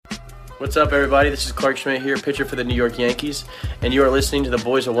What's up, everybody? This is Clark Schmidt here, pitcher for the New York Yankees, and you are listening to the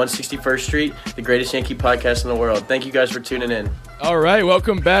Boys of 161st Street, the greatest Yankee podcast in the world. Thank you guys for tuning in. All right,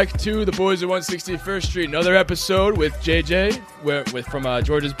 welcome back to the Boys of 161st Street. Another episode with JJ, from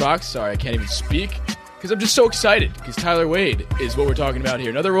George's Box. Sorry, I can't even speak because I'm just so excited because Tyler Wade is what we're talking about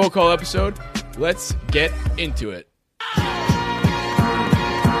here. Another roll call episode. Let's get into it.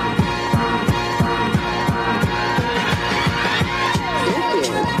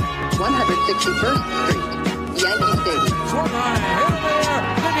 161st Street, Yankee Stadium. Swung on, hit in the air,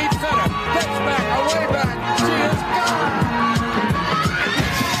 to deep center, gets back, away back, she is gone!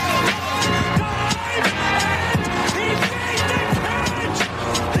 He made the catch!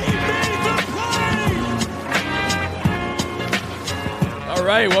 He made the play! All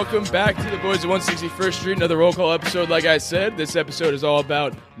right, welcome back to the Boys of 161st Street. Another roll call episode, like I said. This episode is all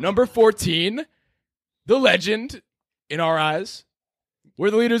about number 14, the legend, in our eyes. We're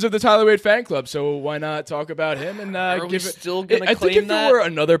the leaders of the Tyler Wade fan club, so why not talk about him and Are we give it? still gonna I think claim if that? there were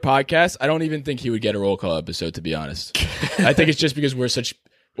another podcast, I don't even think he would get a roll call episode. To be honest, I think it's just because we're such.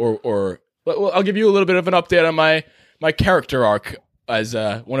 Well, I'll give you a little bit of an update on my character arc as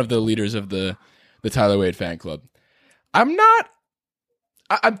one of the leaders of the Tyler Wade fan club. I'm not.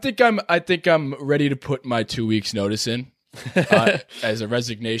 I think I'm ready to put my 2 weeks notice in as a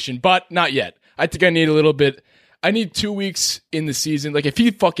resignation, but not yet. I think I need a little bit. I need 2 weeks in the season. Like, if he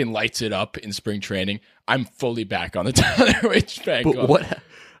fucking lights it up in spring training, I'm fully back on the Tyler Wade fan club. What?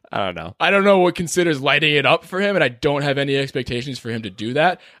 I don't know. I don't know what considers lighting it up for him, and I don't have any expectations for him to do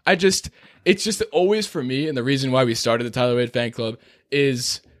that. It's just always for me, and the reason why we started the Tyler Wade fan club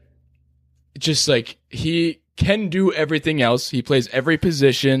is just like he can do everything else. He plays every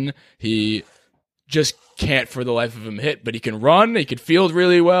position. He just can't for the life of him hit, but he can run, he could field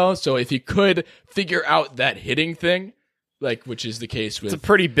really well. So if he could figure out that hitting thing, like which is the case with It's a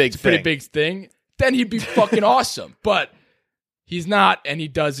pretty big thing, then he'd be fucking awesome. But he's not, and he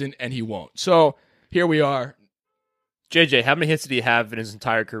doesn't, and he won't. So here we are. JJ, how many hits did he have in his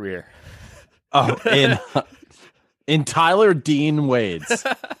entire career? Oh, in Tyler Dean Wade's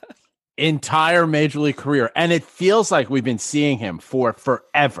entire major league career, and it feels like we've been seeing him for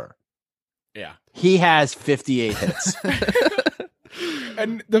forever. Yeah. He has 58 hits.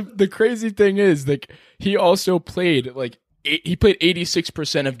 And the crazy thing is, like, he also played he played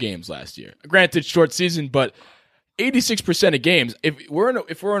 86% of games last year. Granted, short season, but 86% of games. If we're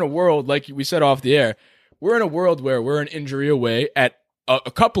in a world like we said off the air, we're in a world where we're an injury away at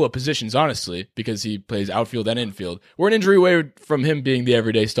a couple of positions, honestly, because he plays outfield and infield. We're an injury away from him being the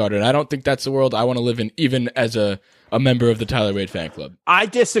everyday starter, and I don't think that's the world I want to live in, even as a member of the Tyler Wade fan club. I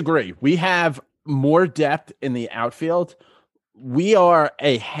disagree. We have more depth in the outfield. We are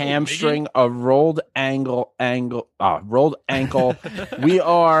a hamstring, a rolled ankle. We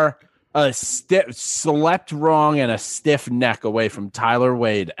are a slept wrong and a stiff neck away from Tyler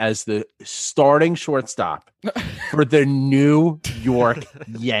Wade as the starting shortstop for the New York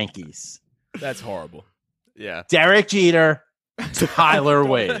Yankees. That's horrible. Yeah. Derek Jeter, Tyler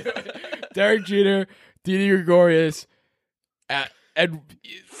Wade. Derek Jeter, Didi Gregorius,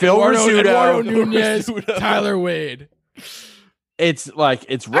 Phil Eduardo Rizzuto. Nunez, Tyler Wade. It's rough.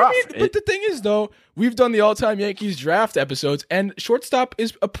 I mean, but the thing is, though, we've done the all-time Yankees draft episodes, and shortstop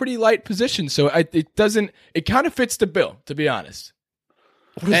is a pretty light position, so it kind of fits the bill, to be honest.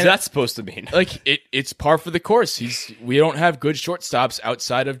 What is that supposed to mean? Like, it's par for the course. We don't have good shortstops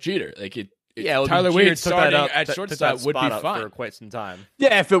outside of Jeter. Tyler Wade starting at shortstop would be fine for quite some time.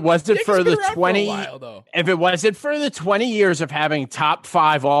 Yeah, if it wasn't for the 20, if it wasn't for the 20 years of having top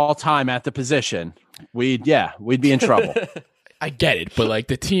 5 all time at the position, we'd be in trouble. I get it, but like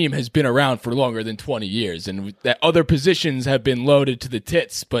the team has been around for longer than 20 years, and that other positions have been loaded to the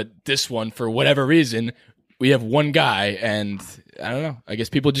tits. But this one, for whatever reason, we have one guy, and I don't know. I guess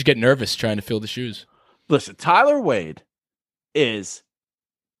people just get nervous trying to fill the shoes. Listen, Tyler Wade is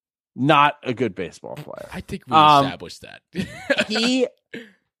not a good baseball player. I think we established that. He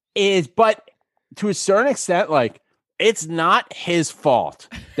is, but to a certain extent, like, it's not his fault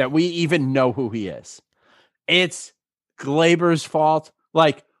that we even know who he is. It's Glaber's fault.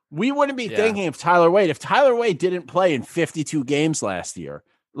 Like, we wouldn't be thinking of Tyler Wade if Tyler Wade didn't play in 52 games last year.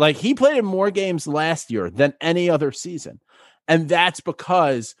 Like, he played in more games last year than any other season. And that's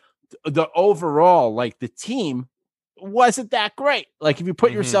because the overall, like, the team wasn't that great. Like, if you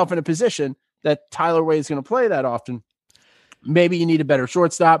put yourself in a position that Tyler Wade is going to play that often, maybe you need a better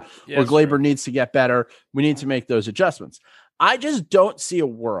shortstop or Glaber needs to get better. We need to make those adjustments. I just don't see a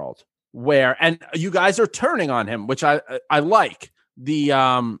world where, and you guys are turning on him, which I like. The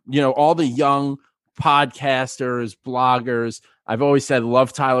all the young podcasters, bloggers, I've always said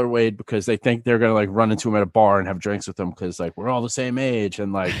love Tyler Wade because they think they're gonna like run into him at a bar and have drinks with him because like we're all the same age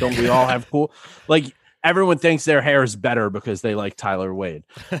and like don't we all have cool like everyone thinks their hair is better because they like Tyler Wade.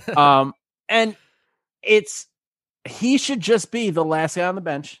 And he should just be the last guy on the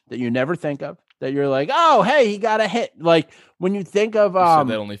bench that you never think of. That you're like, oh hey, he got a hit. Like when you think of You said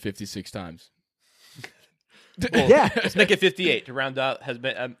that only 56 times. Well, yeah. Let's make it 58 to round out has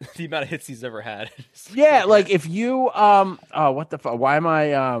been the amount of hits he's ever had. Yeah, like if you what the fuck? Why am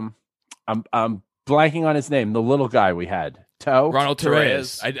I I'm blanking on his name? The little guy we had, Ronald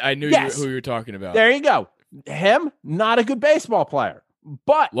Torres. Torres. I knew Yes. who you were talking about. There you go. Him, not a good baseball player,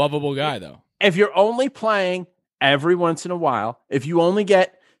 but Lovable guy though. if you're only playing every once in a while, if you only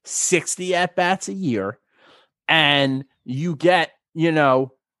get 60 at bats a year, and you get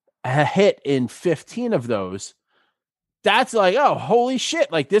a hit in 15 of those. That's like, oh, holy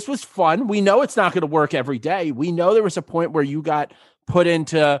shit. Like, this was fun. We know it's not going to work every day. We know there was a point where you got put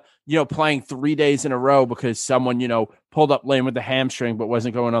into, playing 3 days in a row because someone, pulled up lane with the hamstring but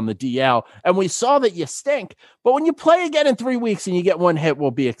wasn't going on the DL. And we saw that you stink. But when you play again in 3 weeks and you get one hit,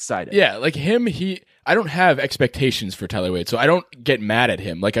 we'll be excited. Yeah, like him, I don't have expectations for Tyler Wade, so I don't get mad at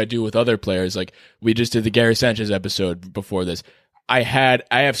him like I do with other players. Like, we just did the Gary Sanchez episode before this. I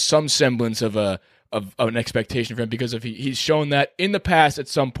have some semblance of an expectation for him because he's shown that in the past at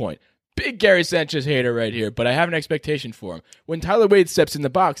some point. Big Gary Sanchez hater right here, but I have an expectation for him. When Tyler Wade steps in the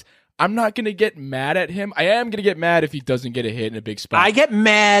box, I'm not going to get mad at him. I am going to get mad if he doesn't get a hit in a big spot. I get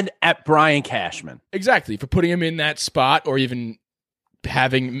mad at Brian Cashman. Exactly, for putting him in that spot or even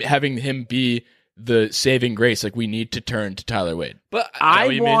having him be the saving grace. Like, we need to turn to Tyler Wade. But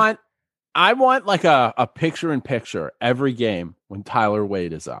I want like a picture-in-picture every game when Tyler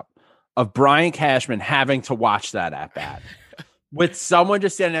Wade is up of Brian Cashman having to watch that at bat with someone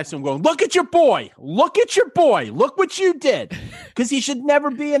just standing next to him going, look at your boy, look what you did. Because he should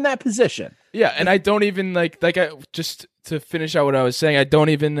never be in that position. Yeah, and I don't even just to finish out what I was saying, I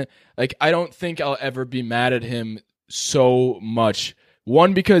don't think I'll ever be mad at him so much.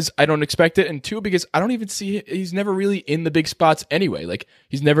 One, because I don't expect it, and two, because I don't even see he's never really in the big spots anyway. Like,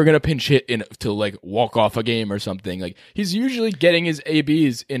 he's never going to pinch hit to like walk off a game or something. Like, he's usually getting his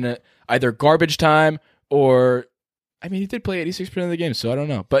ABs in either garbage time or, I mean, he did play 86% of the game, so I don't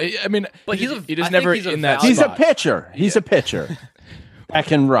know. But I mean, he just never in that He's spot. a pitcher. He's a pitcher that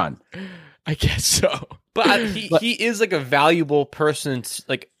can run. I guess so. But he is like a valuable person.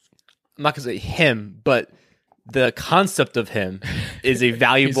 Like, I'm not going to say him, but the concept of him is a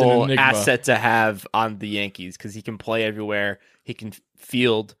valuable asset to have on the Yankees because he can play everywhere. He can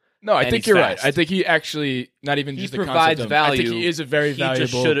field. No, I think you're fast. right. I think he actually, not even He just the provides concept of, value. I think he is a very valuable.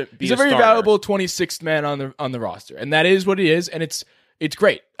 Just shouldn't be he's a very starter. valuable 26th man on the roster, and that is what he is, and it's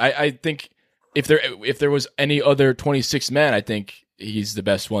great. I think if there was any other 26th man, I think he's the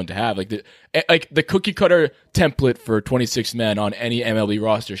best one to have. Like the cookie cutter template for 26th man on any MLB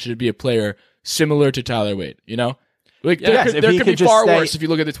roster should be a player similar to Tyler Wade. Like, Yes, there could be just far stay- worse if you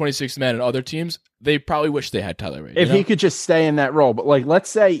look at the 26th man and other teams. They probably wish they had Tyler Wade. If he could just stay in that role. But like,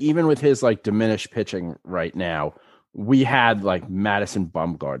 let's say even with his like diminished pitching right now, we had like Madison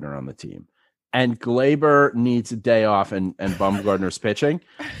Bumgarner on the team and Glaber needs a day off and Bumgarner's pitching.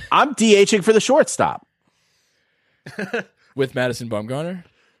 I'm DHing for the shortstop. With Madison Bumgarner,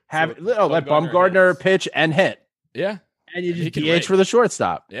 Let Bumgarner Bumgarner pitch and hit. yeah, And you He just can DH wait. for the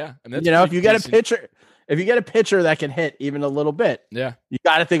shortstop. yeah, and that's If pretty you get decent. if you get a pitcher that can hit even a little bit, Yeah. you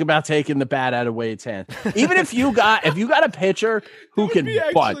got to think about taking the bat out of Wade's hand. Even if you got a pitcher who It can would be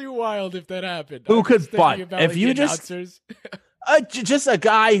bunt, actually wild if that happened. Who I'm could just thinking bunt? about, If like, you the just- announcers. just a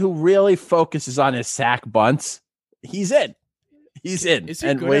guy who really focuses on his sack bunts, he's in. He's in. Is he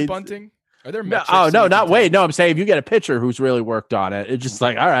And good Wade's- at bunting? Are there No, metrics oh that no, you not can Wade. take? No, I'm saying if you get a pitcher who's really worked on it, it's just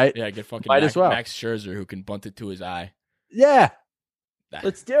like, all right, Yeah, get fucking Might Max, as well. Max Scherzer who can bunt it to his eye. yeah, Nah.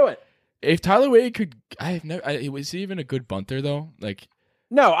 let's do it. If Tyler Wade could, was he even a good bunter though? Like,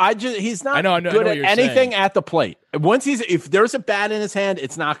 No, he's not I know good what at you're anything saying. at the plate. If there's a bat in his hand,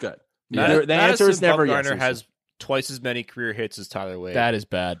 it's not good. Yeah. The answer is never yes. Bumgarner has twice as many career hits as Tyler Wade. that is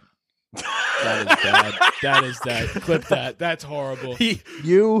bad. That is bad. That is that. Clip that. That's horrible.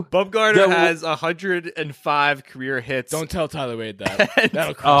 Bumgarner has 105 career hits. Don't tell Tyler Wade that.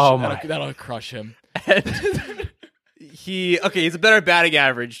 That'll crush Oh him. my. That'll crush him. He's a better batting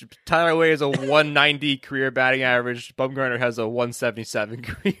average. Tyler Wade has a 190 career batting average. Bumgarner has a 177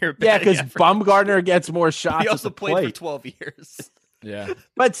 career batting Yeah, because average. Bumgarner gets more shots. He also at the played plate. for 12 years. Yeah.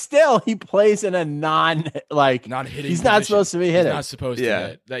 But still, he plays in a not hitting. He's not position. supposed to be He's hitting. not supposed Yeah.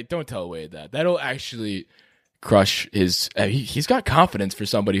 to. Like, don't tell Wade that. That'll actually crush his. He's got confidence for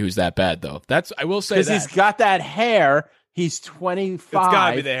somebody who's that bad, though. I will say Because that. he's got that hair He's 25. It's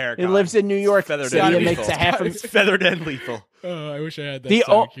gotta be the hair. He lives in New York Feathered City and and makes lethal. a half a It's feathered and lethal. Oh, I wish I had that The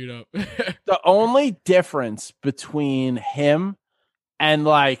song o- queued up. The only difference between him and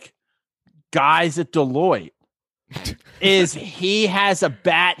like guys at Deloitte is he has a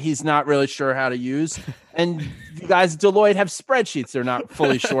bat he's not really sure how to use, and the guys at Deloitte have spreadsheets they're not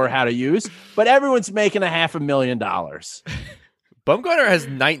fully sure how to use, but everyone's making $500,000. Bumgarner has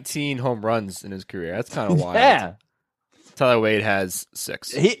 19 home runs in his career. That's kind of wild. Yeah. Tyler Wade has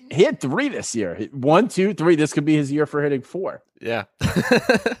 6. He had 3 this year. 1, 2, 3. This could be his year for hitting 4. Yeah. So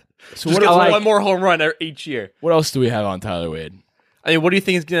Just what, gets like- one more home run each year. what else do we have on Tyler Wade? I mean, what do you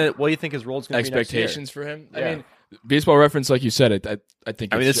think is gonna? What do you think his role's gonna be Expectations for him? Yeah. I mean, Baseball Reference, like you said, I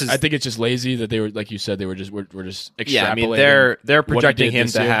think. I mean, I think it's just lazy that they were, like you said, we're just extrapolating. Yeah, I mean, they're projecting him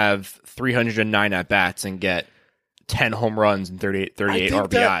to have 309 at bats and get 10 home runs and 38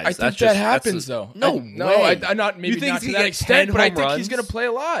 RBIs. I think that happens though. No I way. not maybe You think not he's to gonna that get extent, 10 but I home think he's runs? going to play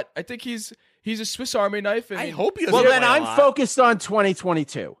a lot. I think he's a Swiss Army knife. And I hope he doesn't. Well, play then a I'm lot. focused on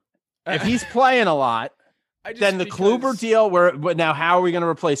 2022. If he's playing a lot, then the Kluber deal. But now, how are we going to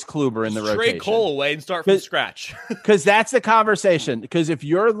replace Kluber in the Trade rotation? Cole away and start from scratch. Because that's the conversation. Because if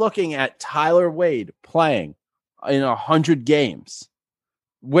you're looking at Tyler Wade playing in 100 games,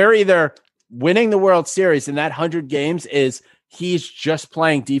 we're either winning the World Series, and that 100 games is he's just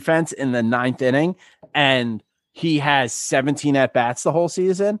playing defense in the 9th inning, and he has 17 at bats the whole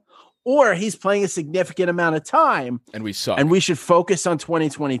season, or he's playing a significant amount of time, and we suck. and we should focus on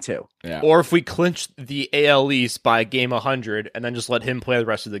 2022. Yeah. Or if we clinch the AL East by game 100 and then just let him play the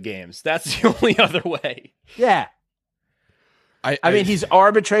rest of the games. That's the only other way. Yeah. I mean, he's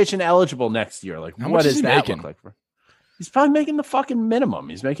arbitration eligible next year. Like, How what much is does he that making? look like? He's probably making the fucking minimum.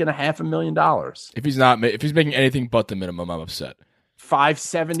 He's making $500,000. if he's not, if he's making anything but the minimum, I'm upset.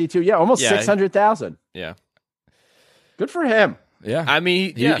 572. Yeah, almost Yeah. 600,000. Yeah. Good for him. Yeah. I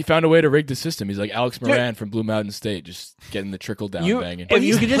mean, He found a way to rig the system. He's like Alex Moran from Blue Mountain State, just getting the trickle down banging. But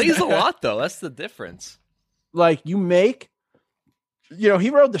you he could just- plays a lot, though. That's the difference. Like, you make, he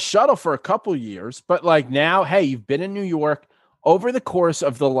rode the shuttle for a couple years, but like now, hey, you've been in New York. Over the course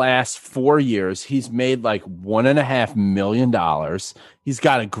of the last 4 years, he's made like $1.5 million. He's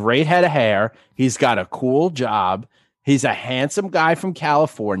got a great head of hair. He's got a cool job. He's a handsome guy from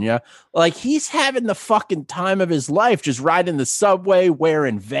California. Like, he's having the fucking time of his life, just riding the subway,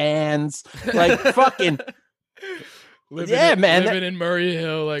 wearing Vans, like fucking. Man. Living in Murray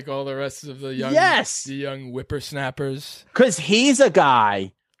Hill, like all the rest of the young, Yes. the young whippersnappers. Because he's a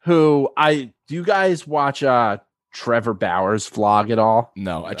guy who do you guys watch Trevor Bauer's vlog at all?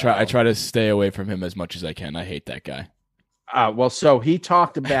 No, I try to stay away from him as much as I can. I hate that guy. Well, so he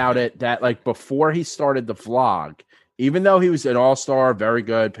talked about it that like before he started the vlog, even though he was an all-star, very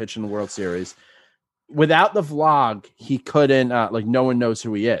good, pitching the World Series, without the vlog, he couldn't, like no one knows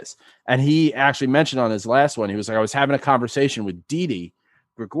who he is. And he actually mentioned on his last one, he was like, I was having a conversation with Didi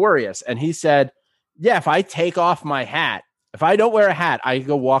Gregorius, and he said, yeah, if I take off my hat, if I don't wear a hat, I can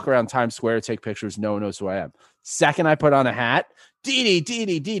go walk around Times Square, take pictures, no one knows who I am. Second I put on a hat,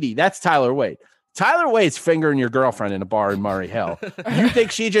 Didi, that's Tyler Wade. Tyler Wade's fingering your girlfriend in a bar in Murray Hill. You think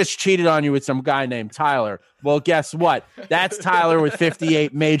she just cheated on you with some guy named Tyler? Well, guess what? That's Tyler with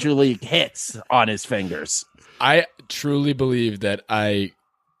 58 major league hits on his fingers. I truly believe that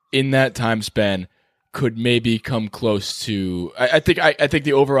in that time span, could maybe come close to. I think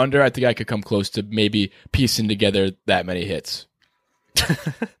the over under. I think I could come close to maybe piecing together that many hits.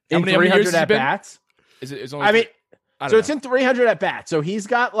 In many years 300 has it at been? bats? Is it? It's only, I mean, I don't so know. it's in 300 at bats. So he's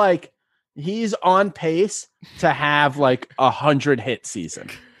got like, he's on pace to have like 100 hit season.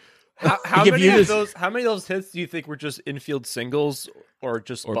 How Give many you of this- those? How many of those hits do you think were just infield singles or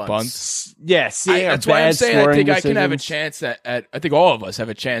just Or bunts? bunts? Yeah, seeing That's a why I'm bad saying I scoring think I can have a decisions. chance at. I think all of us have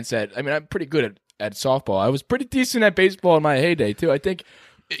a chance at. I mean, I'm pretty good at softball. I was pretty decent at baseball in my heyday too. I think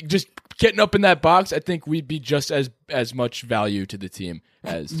just getting up in that box, I think we'd be just as much value to the team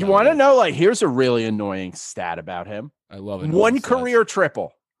as. You want to know? Like, here's a really annoying stat about him: I love it. one career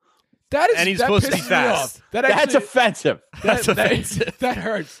triple. That is, And he's that supposed to be pisses me fast. off. That That's actually, offensive. that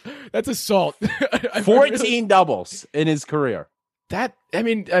hurts. That's assault. 14 doubles in his career. That I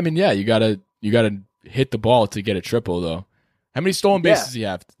mean, yeah, you gotta hit the ball to get a triple though. How many stolen bases does he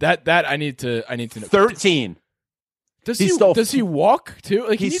have? That I need to know. 13. Does He he stole- does he walk too?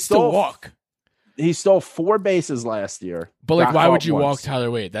 Like he he needs stole- to walk. He stole 4 bases last year. But like, Got why would caught you walk once. Tyler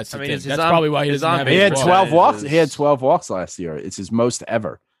Wade? That's the I mean, thing. it's That's his probably why he his doesn't have on- He any had Well, 12 it walks. is- He had 12 walks last year. It's his most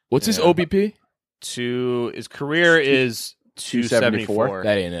ever. What's his Yeah. OBP? His career is 274.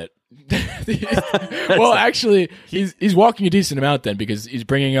 That ain't it. Well, actually, he's walking a decent amount then because he's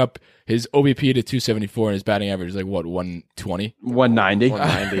bringing up his OBP to 274 and his batting average is like what 120, 190.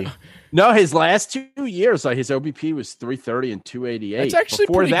 190. No, his last 2 years, like his OBP was 330 and 288. That's actually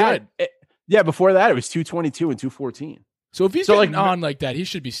before pretty that, good. Before that, it was 222 and 214. So if he's getting on like that, he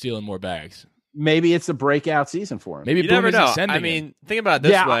should be stealing more bags. Maybe it's a breakout season for him. Maybe You Boom never isn't know. sending I him. mean, think about it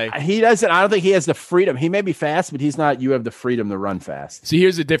this way. He doesn't. I don't think he has the freedom. He may be fast, but he's not. You have the freedom to run fast. See,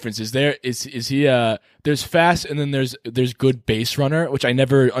 here's the difference. Is he there's fast and then there's good base runner, which I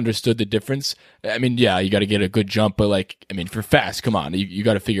never understood the difference. I mean, yeah, you got to get a good jump, but like, I mean, for fast, come on, you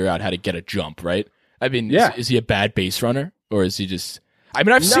got to figure out how to get a jump, right? I mean, Yeah. is he a bad base runner or is he just? I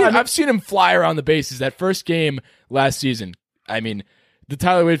mean, I've seen him fly around the bases. That first game last season, I mean, the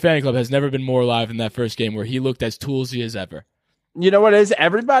Tyler Wade fan club has never been more alive than that first game where he looked as toolsy as ever. You know what it is?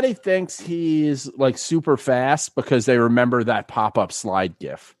 Everybody thinks he's like super fast because they remember that pop-up slide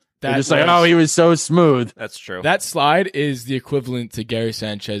gif. They're just like, oh, he was so smooth. That's true. That slide is the equivalent to Gary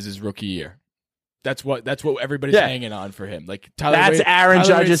Sanchez's rookie year. That's what everybody's hanging on for him. Like That's Aaron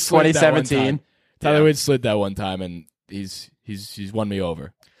Judge's 2017. Tyler Wade slid that one time, and he's won me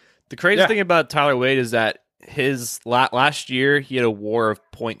over. The crazy thing about Tyler Wade is that his last year he had a WAR of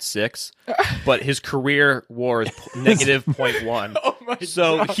 0.6, but his career WAR is negative 0.1. Oh my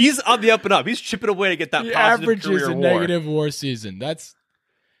so God. he's on the up and up. He's chipping away to get that He positive averages career a WAR. negative WAR season.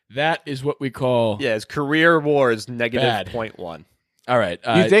 That is what we call Yeah, his career WAR is negative Bad. 0.1. All right.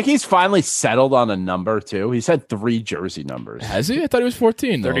 You think he's finally settled on a number too? He's had 3 jersey numbers. Has he? I thought he was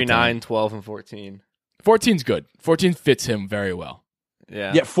 14. the whole time. 39, 12, and 14. 14's good. 14 fits him very well.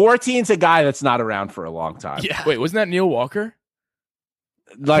 Yeah. Yeah, 14's a guy that's not around for a long time. Yeah. Wait, wasn't that Neil Walker?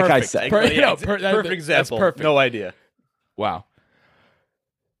 Like I Perfect. said. Perfect Perfect example. That's perfect. No idea. Wow.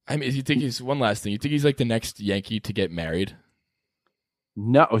 I mean, you think he's one last thing? You think he's like the next Yankee to get married?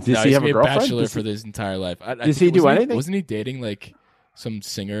 No, does No, he he's have gonna be a girlfriend? bachelor Does for he- his entire life. Does he do anything? Wasn't he dating like some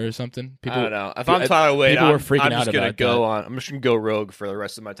singer or something? I don't know. If I'm Tyler Wade, people were I'm freaking just out gonna about go that. on. I'm just gonna go rogue for the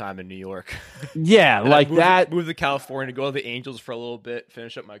rest of my time in New York. Yeah, And like move, that. Move to California, go to the Angels for a little bit,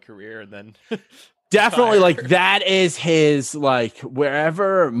 finish up my career, and then Definitely, retire. like that is his like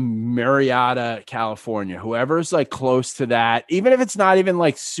wherever Murrieta, California, whoever's like close to that, even if it's not even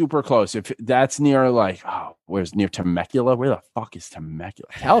like super close, if that's near like where's near Temecula? Where the fuck is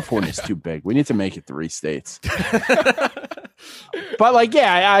Temecula? California's too big. We need to make it 3 states. But like,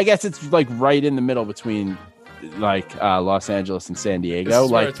 yeah, I guess it's like right in the middle between like Los Angeles and San This Diego.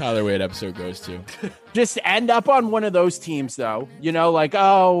 is where a Like, Tyler Wade episode goes to. just end up on one of those teams, though. You know, like,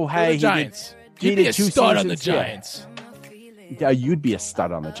 oh, hey, the he did- Giants. he You'd be did a 2 stud on the seasons, yeah. Giants. Yeah, you'd be a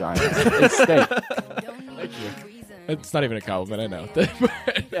stud on the Giants. It's stink. Thank you. It's not even a compliment, I know.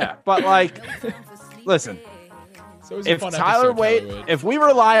 Yeah, but like, listen, So it was a if fun Tyler episode, Wade, if we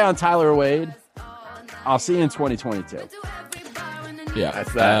rely on Tyler Wade, I'll see you in 2022. Yeah,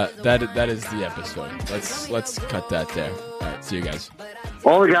 That's that. that is the episode. Let's cut that there. All right, see you guys.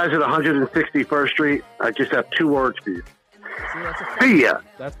 All the guys at 161st Street, I just have 2 words for you. See ya.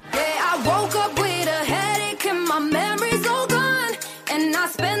 That's Yeah, I woke up with a headache and my memory's all gone. And I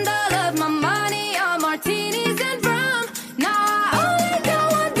spend all of my money on martinis and rum. Now I only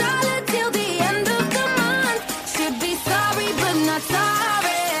got $1 till the end of the month. Should be sorry, but not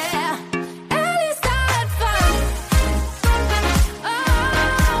sorry. At least I had fun. Oh,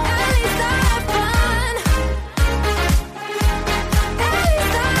 at least I had fun. At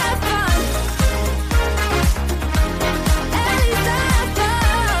least I had fun. At least I had fun.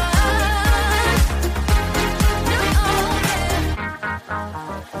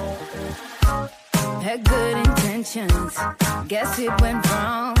 Had good intentions, guess it went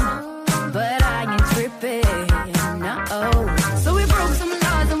wrong, but I ain't tripping, no. So we broke some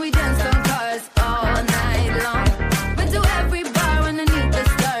laws and we danced on cars all night long. Went to every bar underneath the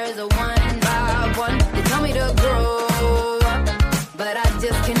stars, one by one. They told me to grow up, but I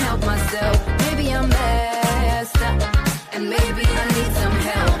just can't help myself. Maybe I'm messed up, and maybe I need some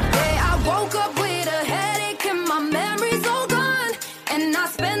help. Yeah, I woke up with a headache and my memory's all gone, and I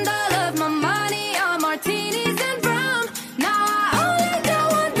spend all of my money on martinis and rum. Now I only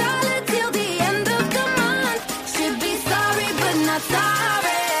got $1 till the end of the month. Should be sorry, but not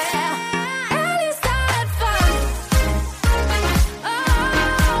sorry. At least I had fun. Oh,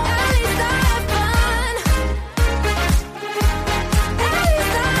 at least I had fun. At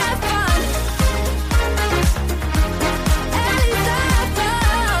least I had fun. At least I had fun.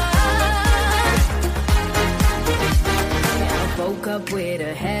 Yeah, I woke up with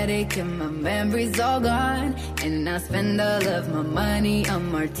a headache and my memory's all gone. And I spend all of my money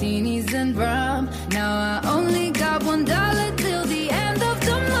on martinis and rum. Now I only got $1 till the end of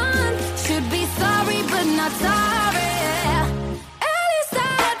the month. Should be sorry, but not sorry.